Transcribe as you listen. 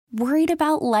Worried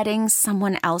about letting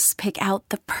someone else pick out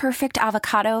the perfect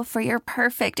avocado for your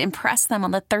perfect impress them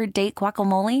on the third date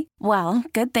guacamole? Well,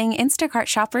 good thing Instacart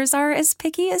shoppers are as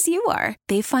picky as you are.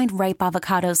 They find ripe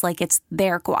avocados like it's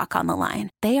their guac on the line.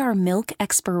 They are milk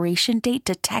expiration date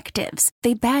detectives.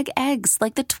 They bag eggs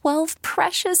like the 12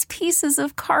 precious pieces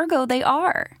of cargo they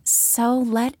are. So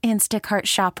let Instacart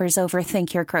shoppers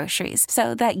overthink your groceries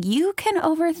so that you can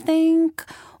overthink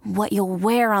what you'll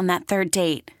wear on that third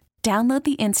date. Download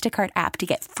the Instacart app to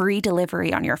get free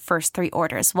delivery on your first 3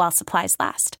 orders while supplies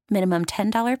last. Minimum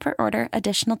 $10 per order.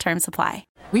 Additional terms apply.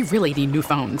 We really need new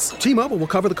phones. T-Mobile will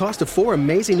cover the cost of 4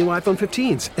 amazing new iPhone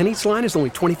 15s, and each line is only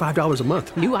 $25 a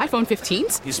month. New iPhone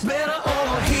 15s? It's better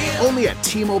over here. Only at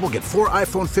T-Mobile, get 4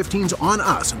 iPhone 15s on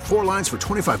us and 4 lines for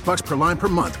 $25 per line per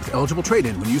month with eligible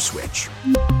trade-in when you switch.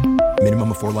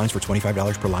 Minimum of 4 lines for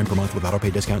 $25 per line per month with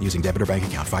autopay discount using debit or bank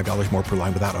account. $5 more per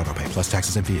line without autopay, plus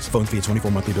taxes and fees. Phone fee at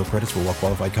 24 monthly bill credits for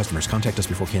well-qualified customers. Contact us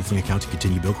before canceling account to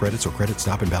continue bill credits or credit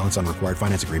stop and balance on required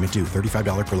finance agreement due.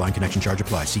 $35 per line connection charge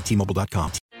applies. See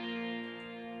T-Mobile.com.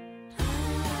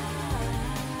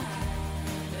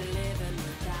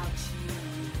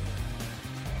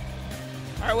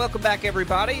 All right, welcome back,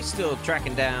 everybody. Still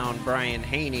tracking down Brian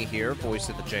Haney here, voice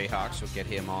of the Jayhawks. We'll get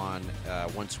him on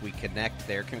once we connect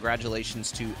there.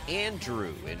 Congratulations to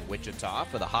Andrew in Wichita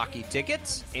for the hockey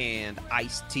tickets and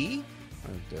Iced Tea,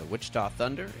 the Wichita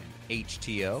Thunder and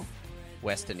HTO,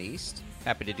 West and East.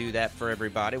 Happy to do that for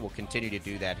everybody. We'll continue to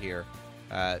do that here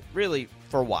really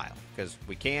for a while because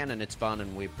we can and it's fun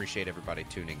and we appreciate everybody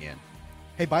tuning in.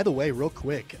 Hey, by the way, real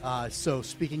quick, so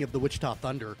speaking of the Wichita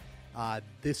Thunder,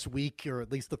 this week, or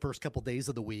at least the first couple days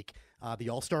of the week, the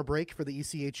All-Star break for the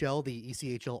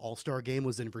ECHL All-Star game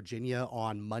was in Virginia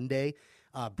on Monday.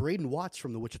 Braden Watts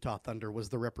from the Wichita Thunder was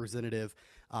the representative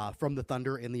from the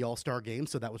Thunder in the All-Star game,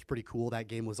 so that was pretty cool. That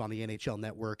game was on the NHL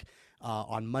Network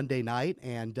on Monday night,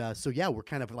 and so yeah, we're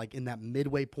kind of like in that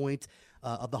midway point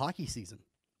of the hockey season.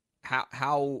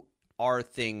 How are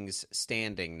things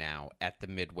standing now at the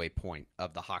midway point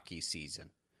of the hockey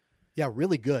season? Yeah,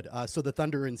 really good. So the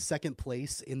Thunder in second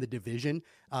place in the division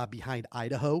behind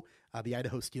Idaho. The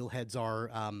Idaho Steelheads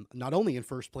are not only in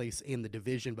first place in the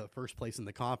division, but first place in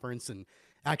the conference and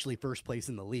actually first place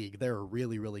in the league. They're a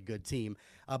really, really good team.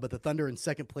 But the Thunder in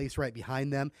second place right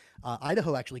behind them.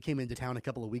 Idaho actually came into town a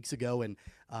couple of weeks ago, and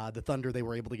the Thunder, they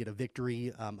were able to get a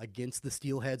victory against the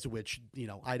Steelheads, which,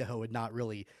 Idaho had not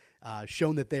really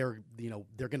shown that they're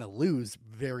going to lose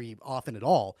very often at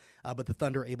all. But the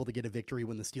Thunder able to get a victory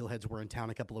when the Steelheads were in town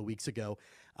a couple of weeks ago.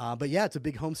 But yeah, it's a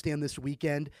big homestand this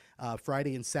weekend,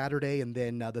 Friday and Saturday, and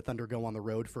then the Thunder go on the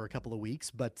road for a couple of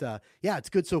weeks. But yeah, it's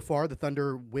good so far. The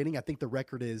Thunder winning. I think the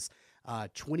record is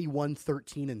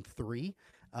 21-13-3.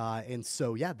 And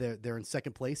so yeah, they're in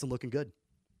second place and looking good.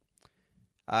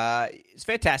 It's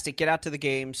fantastic. Get out to the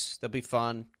games. They'll be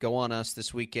fun. Go on us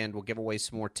this weekend. We'll give away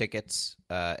some more tickets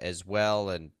as well.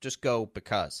 And just go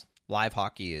because live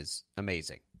hockey is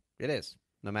amazing. It is,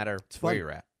 no matter where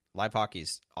you're at. Live hockey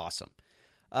is awesome.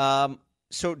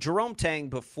 So Jerome Tang,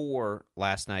 before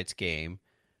last night's game,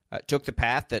 took the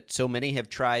path that so many have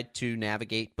tried to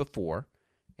navigate before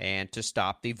and to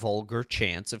stop the vulgar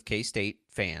chants of K-State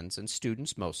fans and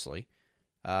students mostly.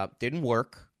 Didn't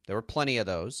work. There were plenty of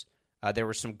those. There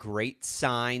were some great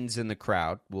signs in the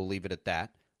crowd. We'll leave it at that.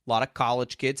 A lot of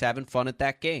college kids having fun at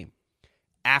that game.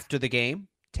 After the game,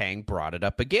 Tang brought it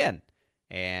up again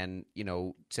and,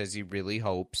 says he really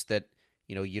hopes that,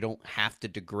 you don't have to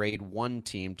degrade one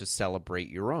team to celebrate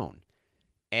your own.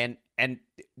 And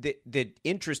the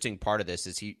interesting part of this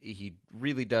is he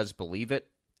really does believe it.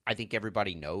 I think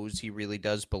everybody knows he really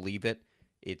does believe it.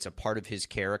 It's a part of his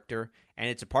character, and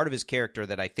it's a part of his character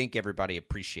that I think everybody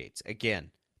appreciates. Again,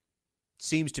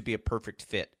 seems to be a perfect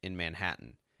fit in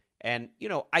Manhattan. And,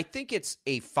 I think it's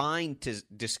a fine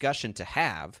discussion to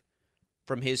have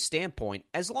from his standpoint,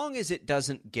 as long as it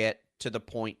doesn't get to the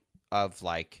point of,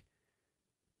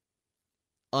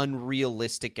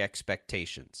 unrealistic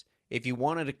expectations. If you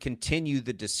wanted to continue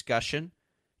the discussion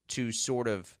to sort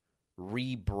of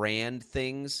rebrand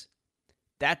things,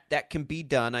 that can be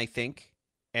done, I think,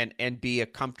 and be a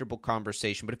comfortable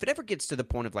conversation. But if it ever gets to the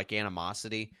point of,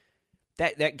 animosity,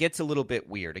 that gets a little bit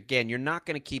weird. Again, you're not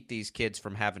going to keep these kids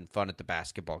from having fun at the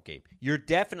basketball game. You're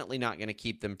definitely not going to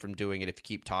keep them from doing it if you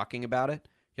keep talking about it.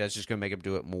 That's just going to make them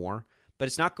do it more. But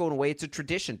it's not going away. It's a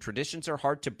tradition. Traditions are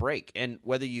hard to break. And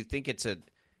whether you think it's a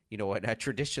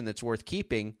tradition that's worth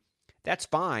keeping, that's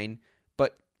fine.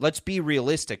 But let's be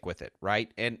realistic with it,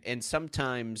 right? And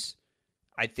sometimes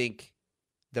I think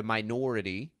the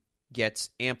minority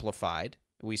gets amplified.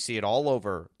 We see it all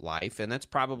over life, and that's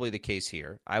probably the case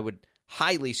here. I would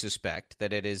highly suspect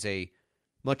that it is a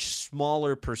much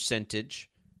smaller percentage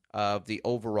of the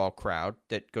overall crowd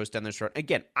that goes down this road.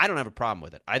 Again, I don't have a problem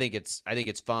with it. I think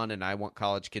it's fun, and I want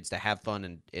college kids to have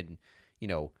fun and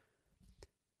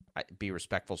be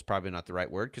respectful is probably not the right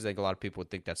word, because I think a lot of people would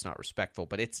think that's not respectful.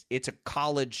 But it's a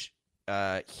college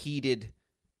heated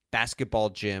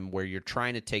basketball gym where you're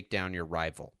trying to take down your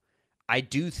rival. I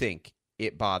do think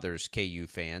it bothers KU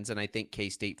fans, and I think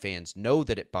K-State fans know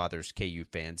that it bothers KU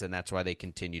fans, and that's why they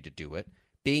continue to do it.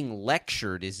 Being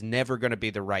lectured is never going to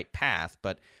be the right path,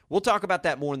 but we'll talk about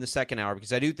that more in the second hour,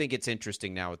 because I do think it's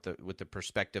interesting now with the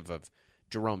perspective of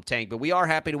Jerome Tang. But we are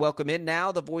happy to welcome in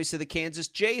now the voice of the Kansas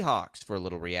Jayhawks for a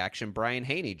little reaction, Brian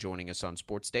Haney, joining us on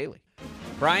Sports Daily.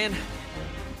 Brian?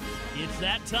 It's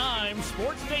that time,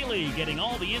 Sports Daily, getting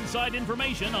all the inside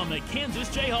information on the Kansas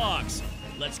Jayhawks.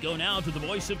 Let's go now to the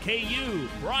voice of KU,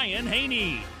 Brian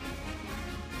Haney.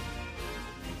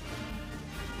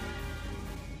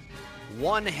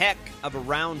 One heck of a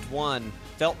round one.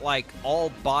 Felt like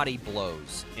all body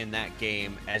blows in that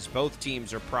game, as both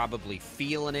teams are probably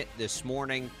feeling it this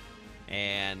morning.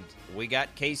 And we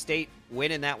got K-State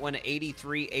winning that one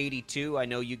 83-82. I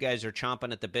know you guys are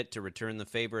chomping at the bit to return the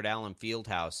favor at Allen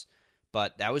Fieldhouse,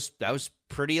 but that was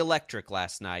pretty electric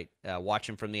last night,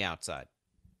 watching from the outside.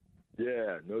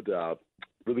 Yeah, no doubt.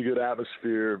 Really good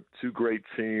atmosphere, two great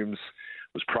teams.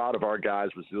 Was proud of our guys'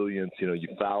 resilience. You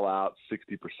foul out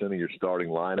 60% of your starting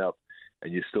lineup,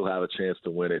 and you still have a chance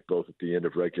to win it, both at the end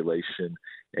of regulation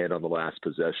and on the last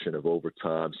possession of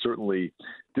overtime. Certainly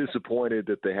disappointed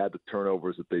that they had the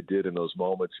turnovers that they did in those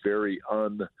moments. Very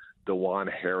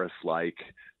un-DeJuan Harris-like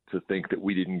to think that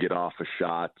we didn't get off a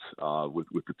shot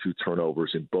with the two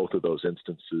turnovers in both of those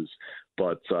instances.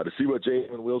 But to see what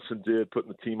Jalen Wilson did,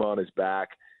 putting the team on his back,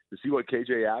 to see what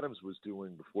KJ Adams was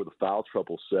doing before the foul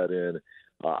trouble set in,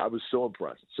 I was so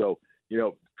impressed. So,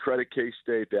 credit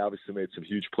K-State. They obviously made some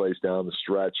huge plays down the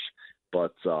stretch,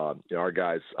 but our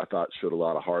guys, I thought, showed a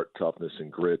lot of heart, toughness,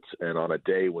 and grit. And on a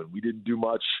day when we didn't do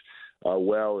much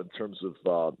well in terms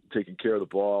of taking care of the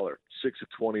ball, or 6 of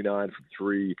 29 from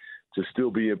three, to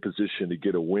still be in position to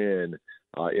get a win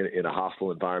in a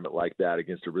hostile environment like that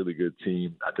against a really good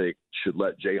team, I think should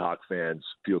let Jayhawk fans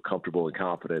feel comfortable and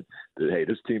confident that, hey,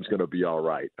 this team's going to be all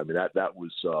right. I mean, that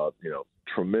was,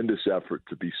 tremendous effort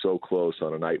to be so close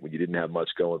on a night when you didn't have much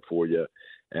going for you.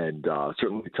 And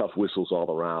certainly tough whistles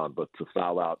all around, but to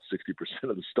foul out 60%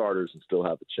 of the starters and still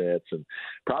have a chance, and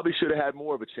probably should have had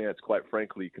more of a chance, quite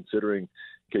frankly, considering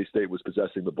K-State was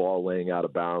possessing the ball, laying out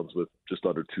of bounds with just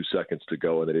under 2 seconds to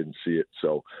go, and they didn't see it.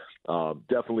 So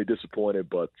definitely disappointed,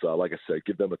 but like I said,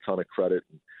 give them a ton of credit.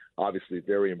 And obviously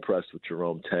very impressed with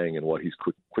Jerome Tang and what he's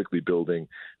quickly building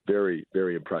very,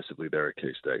 very impressively there at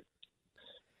K-State.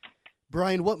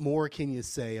 Brian, what more can you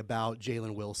say about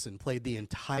Jalen Wilson? Played the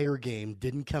entire game,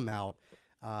 didn't come out,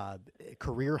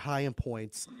 career high in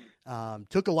points,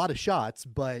 took a lot of shots,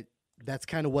 but that's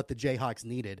kind of what the Jayhawks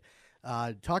needed.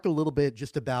 Talk a little bit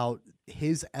just about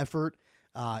his effort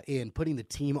in putting the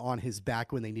team on his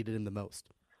back when they needed him the most.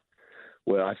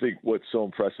 Well, I think what's so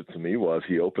impressive to me was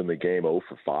he opened the game 0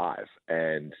 for 5,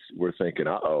 and we're thinking,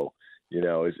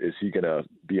 is he going to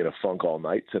be in a funk all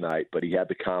night tonight? But he had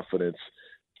the confidence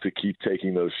to keep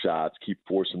taking those shots, keep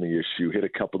forcing the issue, hit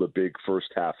a couple of big first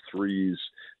half threes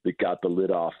that got the lid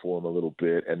off for him a little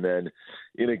bit. And then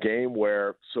in a game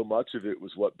where so much of it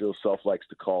was what Bill Self likes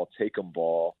to call take-em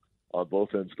ball on both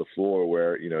ends of the floor,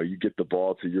 where, you get the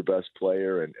ball to your best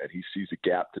player and he sees a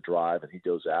gap to drive and he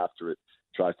goes after it,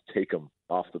 tries to take him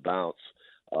off the bounce,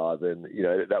 then,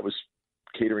 that was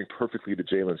catering perfectly to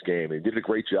Jalen's game. And he did a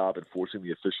great job in forcing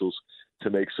the officials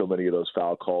to make so many of those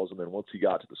foul calls. And then once he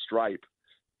got to the stripe,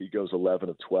 he goes 11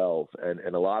 of 12,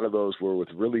 and a lot of those were with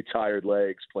really tired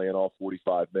legs, playing all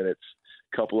 45 minutes.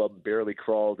 A couple of them barely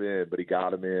crawled in, but he got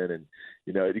them in. And,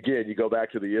 again, you go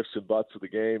back to the ifs and buts of the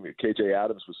game. KJ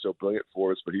Adams was so brilliant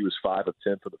for us, but he was 5 of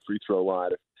 10 from the free throw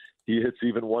line. If he hits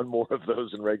even one more of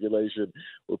those in regulation,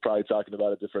 we're probably talking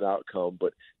about a different outcome.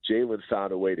 But Jalen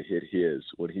found a way to hit his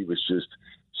when he was just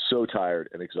so tired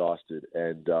and exhausted.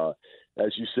 And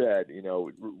as you said,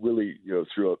 really,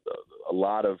 through a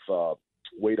lot of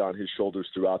weight on his shoulders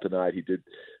throughout the night. He did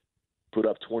put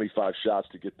up 25 shots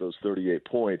to get those 38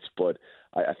 points, but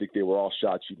I think they were all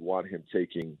shots you'd want him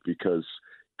taking, because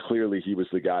clearly he was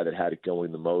the guy that had it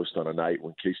going the most on a night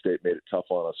when K-State made it tough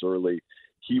on us early.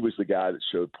 He was the guy that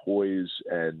showed poise,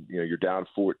 and, you're down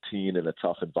 14 in a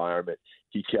tough environment.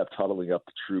 He kept huddling up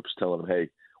the troops, telling them, hey,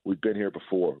 we've been here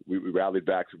before. We rallied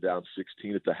back from down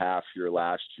 16 at the half here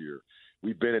last year.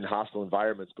 We've been in hostile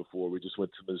environments before. We just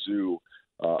went to Mizzou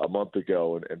a month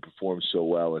ago and performed so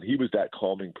well. And he was that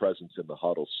calming presence in the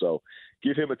huddle. So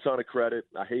give him a ton of credit.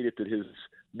 I hate it that his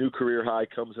new career high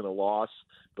comes in a loss,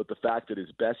 but the fact that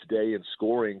his best day in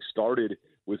scoring started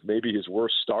with maybe his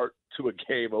worst start to a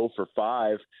game 0 for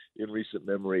 5 in recent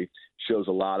memory shows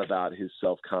a lot about his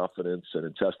self-confidence and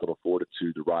intestinal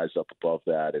fortitude to rise up above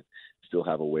that and still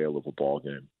have a whale of a ball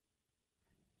game.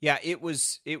 Yeah, it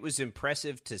was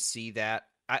impressive to see that.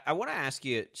 I want to ask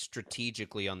you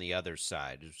strategically on the other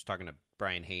side. I was talking to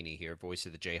Brian Haney here, voice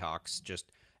of the Jayhawks, just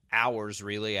hours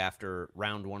really after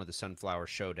round 1 of the Sunflower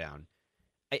Showdown.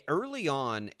 Early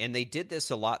on, and they did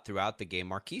this a lot throughout the game,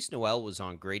 Marquise Noel was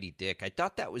on Grady Dick. I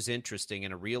thought that was interesting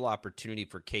and a real opportunity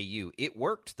for KU. It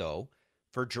worked, though,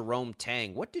 for Jerome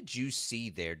Tang. What did you see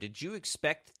there? Did you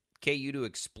expect KU to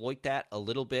exploit that a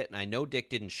little bit? And I know Dick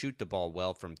didn't shoot the ball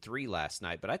well from 3 last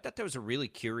night, but I thought that was a really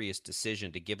curious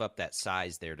decision to give up that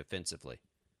size there defensively.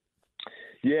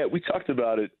 Yeah, we talked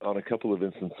about it on a couple of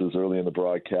instances early in the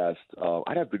broadcast.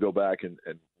 I'd have to go back and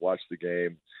watch the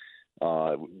game,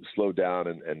 slow down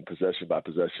and possession by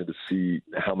possession to see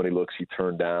how many looks he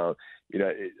turned down. You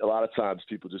know, a lot of times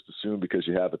people just assume because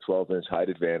you have a 12-inch height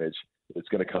advantage, it's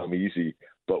going to come easy.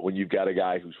 But when you've got a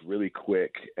guy who's really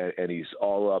quick and he's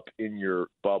all up in your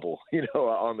bubble, you know,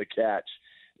 on the catch,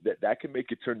 that can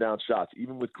make you turn down shots,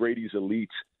 even with Grady's elite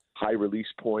high release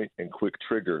point and quick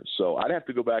trigger. So I'd have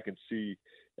to go back and see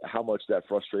how much that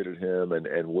frustrated him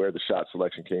and where the shot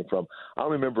selection came from. I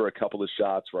remember a couple of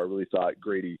shots where I really thought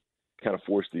Grady kind of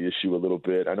forced the issue a little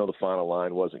bit. I know the final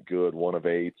line wasn't good, 1 of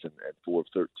 8 and 4 of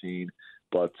 13,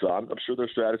 but I'm sure their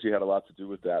strategy had a lot to do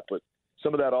with that. But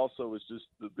some of that also is just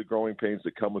the growing pains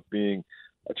that come with being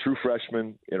a true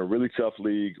freshman in a really tough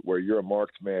league where you're a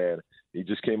marked man. He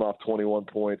just came off 21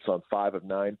 points on 5 of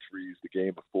 9 threes the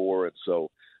game before. And so,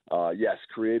 yes,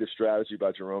 creative strategy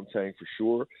by Jerome Tang for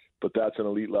sure, but that's an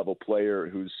elite level player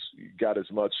who's got as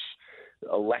much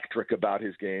electric about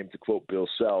his game, to quote Bill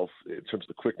Self, in terms of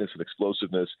the quickness and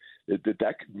explosiveness,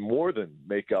 that could more than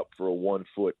make up for a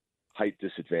 1-foot height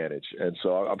disadvantage. And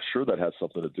so I'm sure that has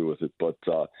something to do with it. But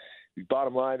the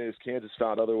bottom line is Kansas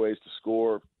found other ways to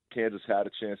score. Kansas had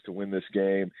a chance to win this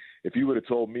game. If you would have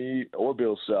told me or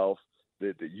Bill Self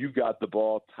that you got the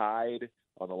ball tied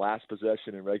on the last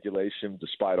possession in regulation,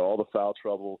 despite all the foul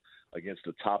trouble against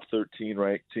a top 13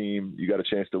 ranked team, you got a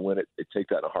chance to win it, they'd take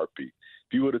that in a heartbeat.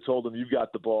 If you would have told them you've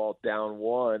got the ball down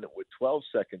 1 with 12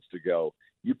 seconds to go,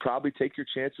 you'd probably take your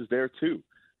chances there too.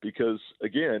 Because,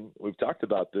 again, we've talked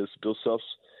about this, Bill Self's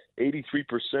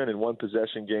 83% in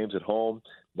one-possession games at home,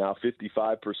 now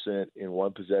 55% in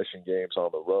one-possession games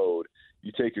on the road.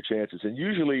 You take your chances. And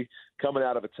usually coming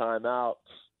out of a timeout,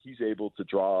 he's able to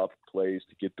draw up plays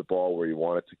to get the ball where you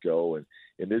want it to go. And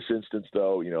in this instance,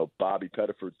 though, you know, Bobby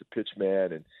Pettiford's the pitch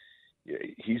man, and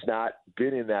he's not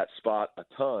been in that spot a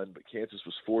ton, but Kansas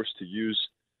was forced to use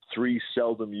 3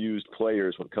 seldom-used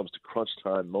players when it comes to crunch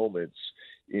time moments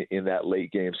in that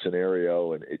late game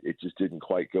scenario, and it just didn't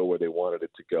quite go where they wanted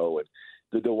it to go. And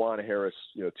the DeJuan Harris,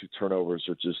 2 turnovers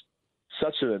are just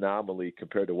such an anomaly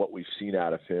compared to what we've seen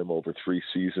out of him over 3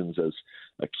 seasons as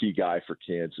a key guy for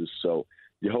Kansas. So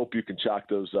you hope you can chalk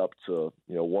those up to,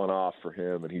 one off for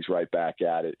him, and he's right back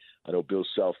at it. I know Bill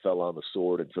Self fell on the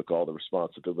sword and took all the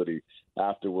responsibility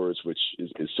afterwards, which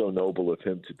is so noble of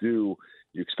him to do.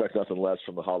 You expect nothing less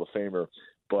from the Hall of Famer,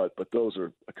 but those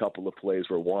are a couple of plays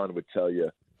where Juan would tell you,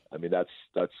 I mean, that's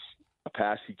a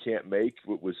pass he can't make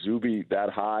with Zuby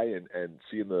that high and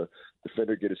seeing the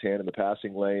defender get his hand in the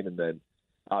passing lane, and then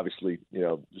obviously,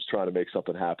 just trying to make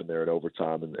something happen there in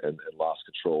overtime and lost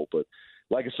control. But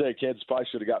like I said, Kansas probably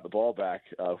should have gotten the ball back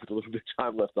with a little bit of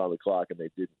time left on the clock, and they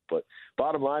didn't. But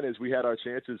bottom line is we had our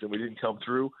chances and we didn't come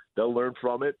through. They'll learn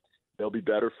from it. They'll be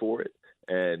better for it,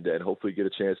 and hopefully get a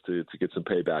chance to get some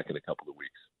payback in a couple of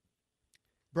weeks.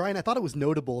 Brian, I thought it was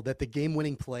notable that the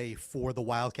game-winning play for the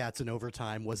Wildcats in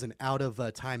overtime was an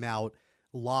out-of-timeout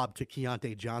lob to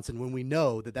Keontae Johnson, when we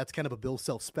know that that's kind of a Bill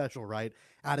Self special, right?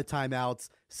 Out of timeouts,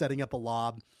 setting up a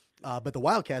lob. But the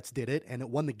Wildcats did it, and it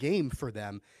won the game for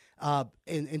them.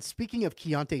 And speaking of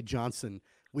Keontae Johnson,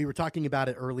 we were talking about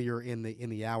it earlier in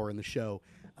the hour in the show,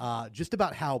 just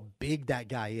about how big that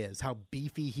guy is, how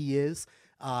beefy he is,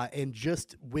 and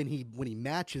just when he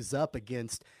matches up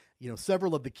against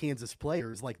several of the Kansas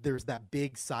players, like there's that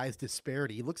big size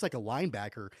disparity. He looks like a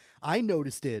linebacker. I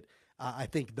noticed it, I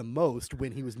think, the most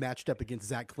when he was matched up against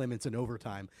Zach Clements in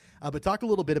overtime. But talk a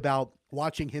little bit about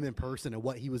watching him in person and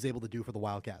what he was able to do for the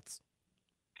Wildcats.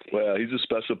 Well, he's a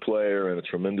special player and a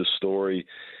tremendous story.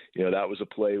 That was a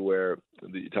play where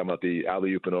you're talking about the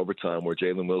alley-oop in overtime where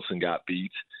Jalen Wilson got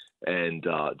beat. And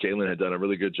Jalen had done a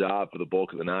really good job for the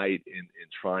bulk of the night in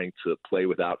trying to play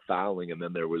without fouling. And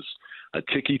then there was a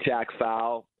ticky-tack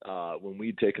foul when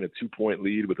we'd taken a 2-point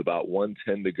lead with about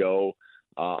 1:10 to go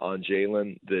on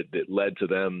Jalen that led to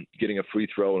them getting a free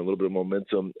throw and a little bit of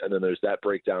momentum. And then there's that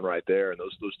breakdown right there. And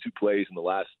those two plays in the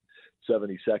last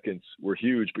 70 seconds were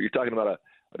huge. But you're talking about a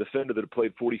defender that had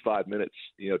played 45 minutes,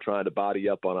 trying to body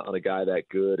up on a guy that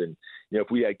good. And, if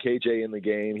we had KJ in the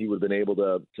game, he would have been able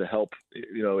to help,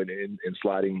 in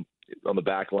sliding on the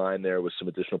back line there with some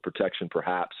additional protection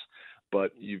perhaps.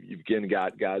 But you've again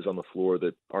got guys on the floor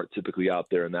that aren't typically out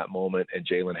there in that moment, and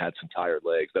Jalen had some tired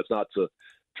legs. That's not to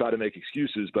try to make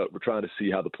excuses, but we're trying to see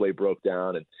how the play broke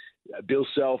down. And Bill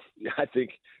Self, I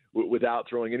think, without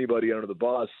throwing anybody under the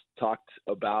bus, talked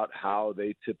about how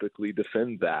they typically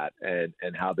defend that and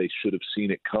how they should have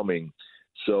seen it coming.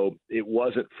 So it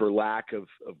wasn't for lack of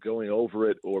going over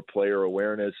it or player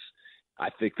awareness. I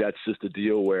think that's just a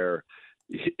deal where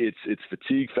it's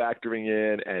fatigue factoring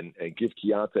in, and give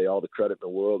Keontae all the credit in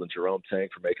the world and Jerome Tang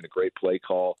for making a great play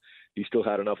call. He still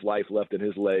had enough life left in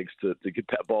his legs to get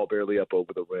that ball barely up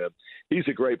over the rim. He's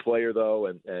a great player, though,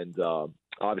 and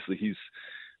obviously he's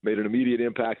made an immediate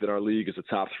impact in our league as a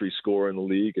top 3 scorer in the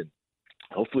league, and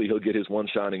hopefully he'll get his one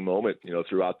shining moment,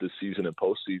 throughout this season and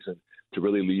postseason to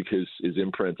really leave his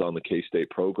imprint on the K-State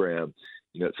program.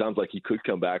 It sounds like he could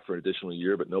come back for an additional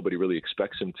year, but nobody really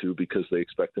expects him to because they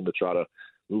expect him to try to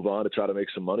move on to try to make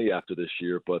some money after this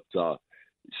year. But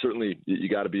certainly you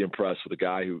got to be impressed with a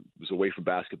guy who was away from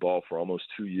basketball for almost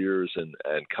 2 years and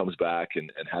comes back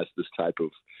and has this type of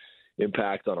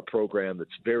impact on a program that's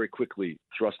very quickly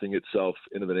thrusting itself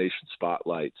into the nation's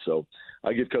spotlight. So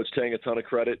I give Coach Tang a ton of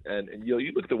credit. And you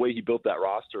look at the way he built that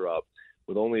roster up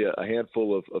with only a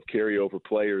handful of carryover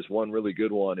players, one really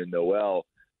good one in Noel,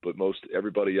 but most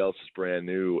everybody else is brand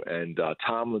new. And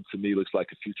Tomlin, to me, looks like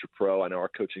a future pro. I know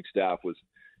our coaching staff was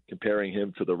comparing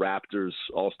him to the Raptors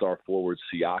all-star forward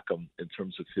Siakam in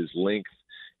terms of his length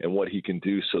and what he can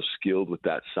do, so skilled with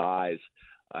that size.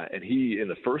 And he, in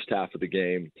the first half of the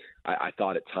game, I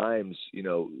thought at times,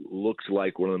 looked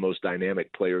like one of the most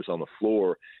dynamic players on the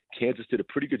floor. Kansas did a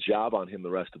pretty good job on him the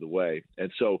rest of the way. And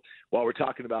so while we're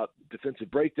talking about defensive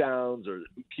breakdowns or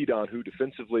who keyed on who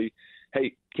defensively,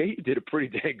 hey, KU did a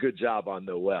pretty dang good job on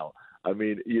Noel. I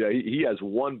mean, he has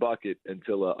one bucket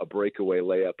until a breakaway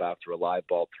layup after a live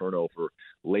ball turnover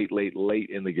late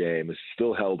in the game. Is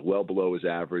still held well below his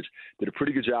average. Did a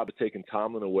pretty good job of taking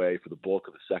Tomlin away for the bulk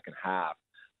of the second half.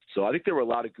 So I think there were a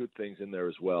lot of good things in there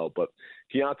as well. But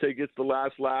Keontae gets the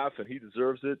last laugh, and he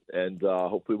deserves it. And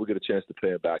hopefully we'll get a chance to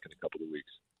pay him back in a couple of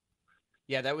weeks.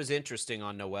 Yeah, that was interesting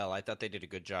on Noel. I thought they did a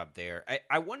good job there.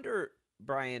 I wonder,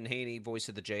 Brian Haney, voice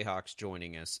of the Jayhawks,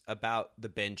 joining us, about the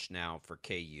bench now for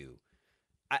KU.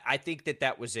 I think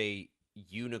that was a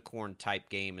unicorn-type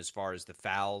game as far as the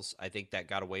fouls. I think that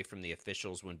got away from the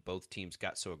officials when both teams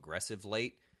got so aggressive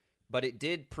late. But it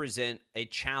did present a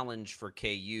challenge for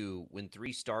KU when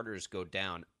 3 starters go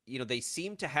down. They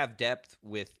seem to have depth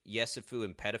with Yesufu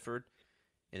and Pettiford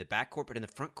in the backcourt, but in the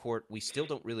front court, we still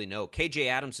don't really know. KJ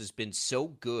Adams has been so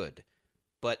good,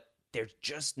 but there's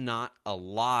just not a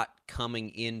lot coming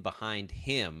in behind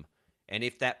him. And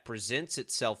if that presents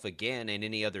itself again in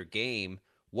any other game,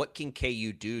 what can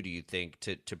KU do you think,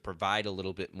 to provide a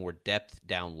little bit more depth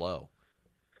down low?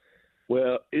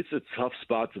 Well, it's a tough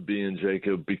spot to be in,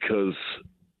 Jacob, because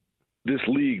this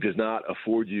league does not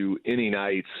afford you any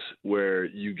nights where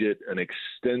you get an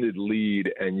extended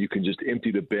lead and you can just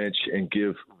empty the bench and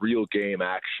give real game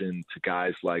action to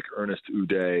guys like Ernest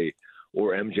Uday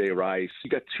or MJ Rice. You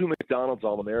got 2 McDonald's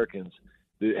All-Americans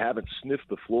that haven't sniffed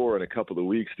the floor in a couple of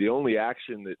weeks. The only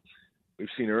action that we've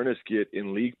seen Ernest get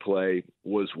in league play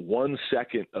was 1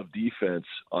 second of defense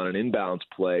on an inbounds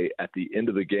play at the end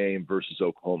of the game versus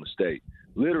Oklahoma State.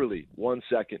 Literally 1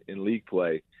 second in league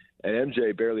play. And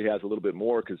MJ barely has a little bit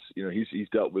more because, he's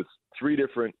dealt with 3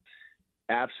 different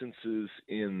absences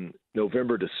in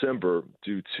November, December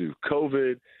due to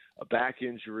COVID, a back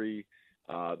injury.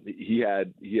 He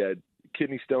had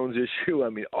kidney stones issue. I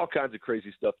mean, all kinds of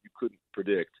crazy stuff you couldn't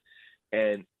predict.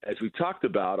 And as we talked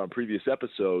about on previous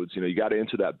episodes, you got to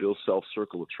enter that Bill Self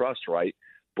circle of trust, right?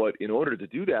 But in order to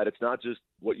do that, it's not just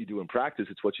what you do in practice,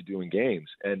 it's what you do in games.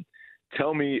 And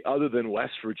tell me, other than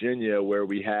West Virginia, where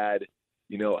we had,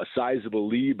 a sizable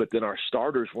lead, but then our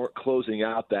starters weren't closing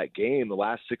out that game, the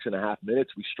last 6.5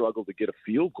 minutes, we struggled to get a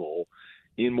field goal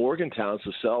in Morgantown.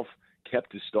 So Self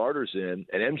kept his starters in,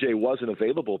 and MJ wasn't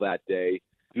available that day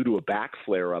due to a back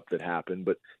flare-up that happened.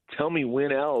 But tell me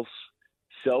when else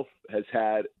Self has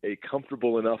had a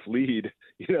comfortable enough lead,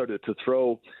 to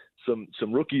throw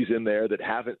some rookies in there that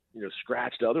haven't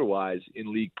scratched otherwise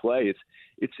in league play.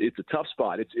 It's a tough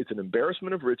spot. It's an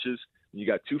embarrassment of riches. You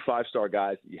got 2 5-star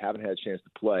guys that you haven't had a chance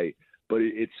to play, but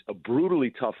it's a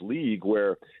brutally tough league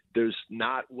where there's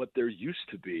not what there used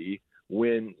to be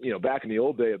when back in the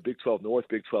old day of Big 12 North,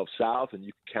 Big 12 South, and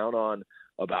you could count on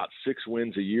about 6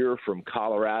 wins a year from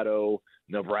Colorado,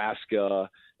 Nebraska,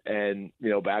 and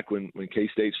back when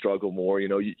K-State struggled more.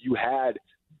 You had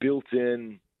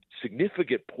built-in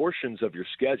significant portions of your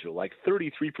schedule, like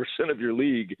 33% of your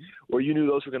league, where you knew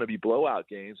those were going to be blowout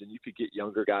games and you could get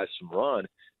younger guys some run.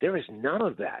 There is none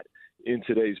of that in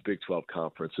today's Big 12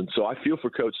 conference. And so I feel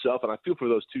for Coach Self, and I feel for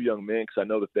those 2 young men, because I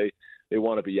know that they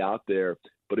want to be out there,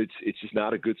 but it's just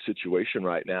not a good situation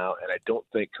right now. And I don't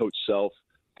think Coach Self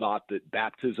thought that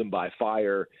baptism by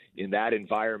fire in that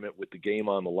environment with the game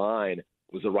on the line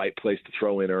was the right place to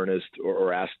throw in Ernest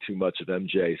or ask too much of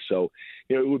MJ. So,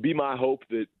 it would be my hope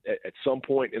that at some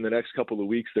point in the next couple of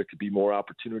weeks, there could be more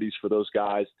opportunities for those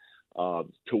guys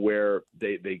to where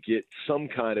they get some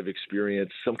kind of experience,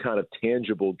 some kind of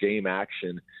tangible game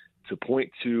action to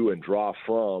point to and draw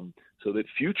from, so that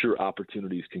future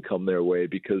opportunities can come their way.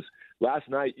 Because last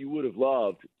night you would have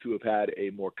loved to have had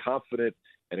a more confident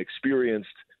and experienced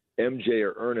MJ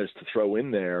or Ernest to throw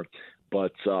in there.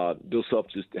 But Bill Self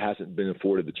just hasn't been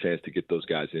afforded the chance to get those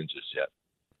guys in just yet.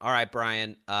 All right,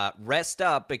 Brian, rest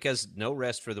up, because no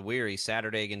rest for the weary.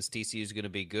 Saturday against TCU is going to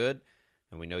be good,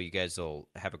 and we know you guys will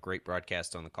have a great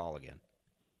broadcast on the call again.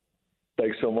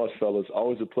 Thanks so much, fellas.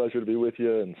 Always a pleasure to be with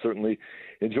you, and certainly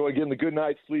enjoy getting a good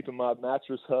night's sleep in my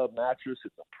Mattress Hub mattress.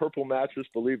 It's a purple mattress,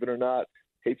 believe it or not.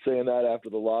 Hate saying that after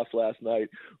the loss last night,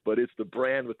 but it's the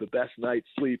brand with the best night's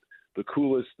sleep. The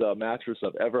coolest mattress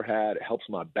I've ever had. It helps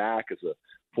my back as a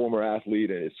former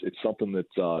athlete, and it's something that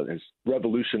has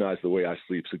revolutionized the way I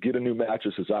sleep. So get a new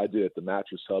mattress as I did at the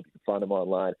Mattress Hub. You can find them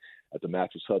online at the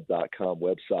mattresshub.com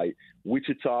website.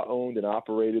 Wichita owned and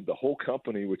operated. The whole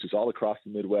company, which is all across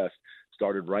the Midwest,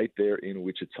 started right there in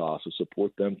Wichita. So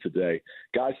support them today.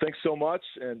 Guys, thanks so much,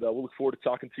 and we'll look forward to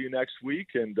talking to you next week.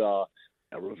 And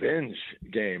a revenge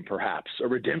game, perhaps, a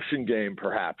redemption game,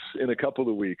 perhaps, in a couple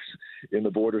of weeks in the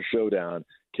border showdown,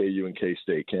 KU and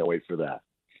K-State. Can't wait for that.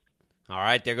 All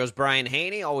right, there goes Brian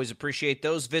Haney. Always appreciate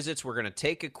those visits. We're going to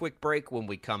take a quick break. When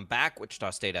we come back, Wichita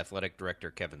State Athletic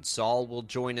Director Kevin Saul will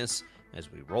join us as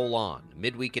we roll on the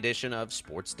midweek edition of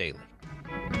Sports Daily.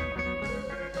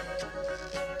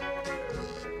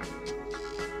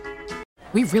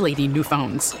 We really need new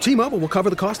phones. T-Mobile will cover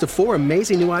the cost of 4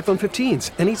 amazing new iPhone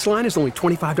 15s, and each line is only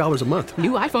 $25 a month.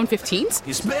 New iPhone 15s?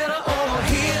 It's better over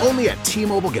here. Only at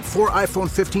T-Mobile, get 4 iPhone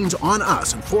 15s on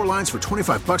us and 4 lines for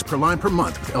 $25 per line per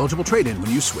month with eligible trade-in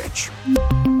when you switch.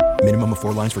 Minimum of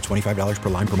 4 lines for $25 per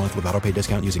line per month with autopay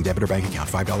discount using debit or bank account.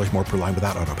 $5 more per line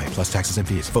without autopay, plus taxes and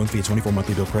fees. Phone fee at 24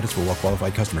 monthly bill credits for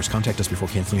well-qualified customers. Contact us before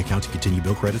canceling account to continue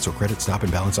bill credits or credit stop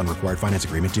and balance on required finance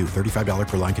agreement due. $35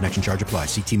 per line connection charge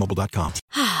applies. See T-Mobile.com.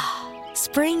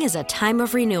 Spring is a time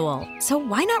of renewal, so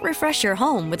why not refresh your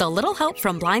home with a little help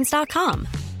from Blinds.com?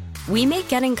 We make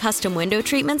getting custom window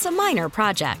treatments a minor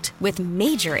project with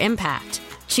major impact.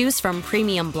 Choose from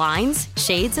premium blinds,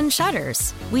 shades, and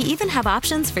shutters. We even have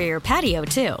options for your patio,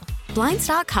 too.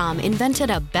 Blinds.com invented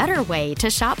a better way to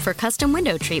shop for custom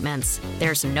window treatments.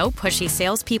 There's no pushy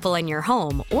salespeople in your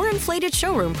home or inflated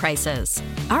showroom prices.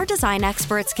 Our design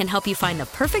experts can help you find the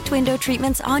perfect window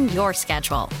treatments on your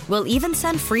schedule. We'll even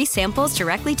send free samples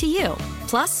directly to you.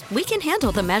 Plus, we can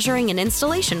handle the measuring and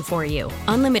installation for you.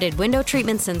 Unlimited window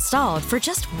treatments installed for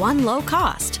just one low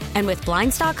cost. And with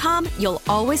Blinds.com, you'll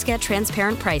always get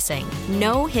transparent pricing.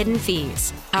 No hidden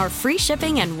fees. Our free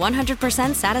shipping and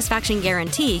 100% satisfaction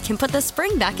guarantee can put the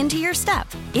spring back into your step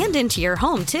and into your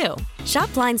home, too.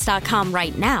 Shop Blinds.com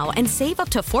right now and save up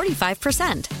to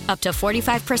 45%. Up to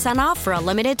 45% off for a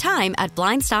limited time at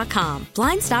Blinds.com.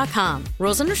 Blinds.com.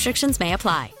 Rules and restrictions may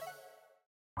apply.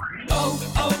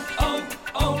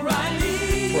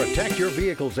 Protect your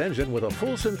vehicle's engine with a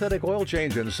full synthetic oil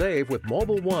change and save with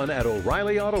Mobil 1 at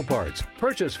O'Reilly Auto Parts.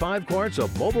 Purchase 5 quarts of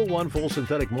Mobil 1 full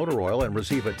synthetic motor oil and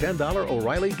receive a $10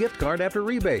 O'Reilly gift card after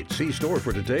rebate. See store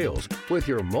for details. With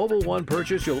your Mobil 1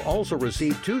 purchase, you'll also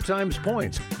receive 2 times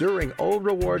points during O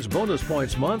Rewards Bonus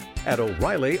Points Month at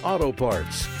O'Reilly Auto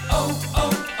Parts.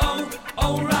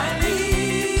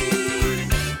 O'Reilly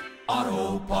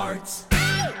Auto Parts.